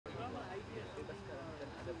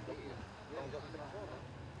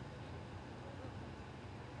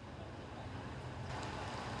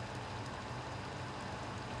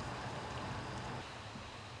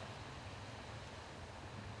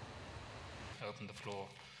open the floor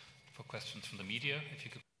for questions from the media. If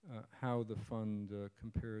you could. How the fund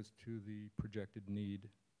compares to the projected need.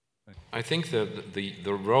 I think that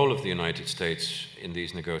the role of the United States in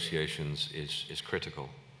these negotiations is critical.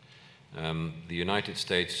 The United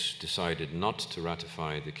States decided not to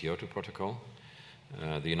ratify the Kyoto Protocol.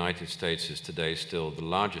 The United States is today still the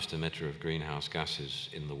largest emitter of greenhouse gases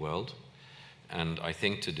in the world. And I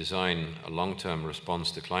think to design a long-term response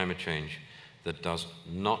to climate change that does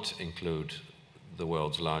not include the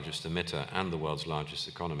world's largest emitter and the world's largest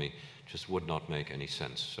economy just would not make any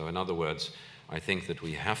sense. So in other words, I think that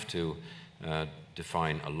we have to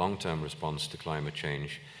define a long-term response to climate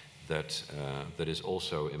change that is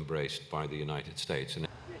also embraced by the United States. And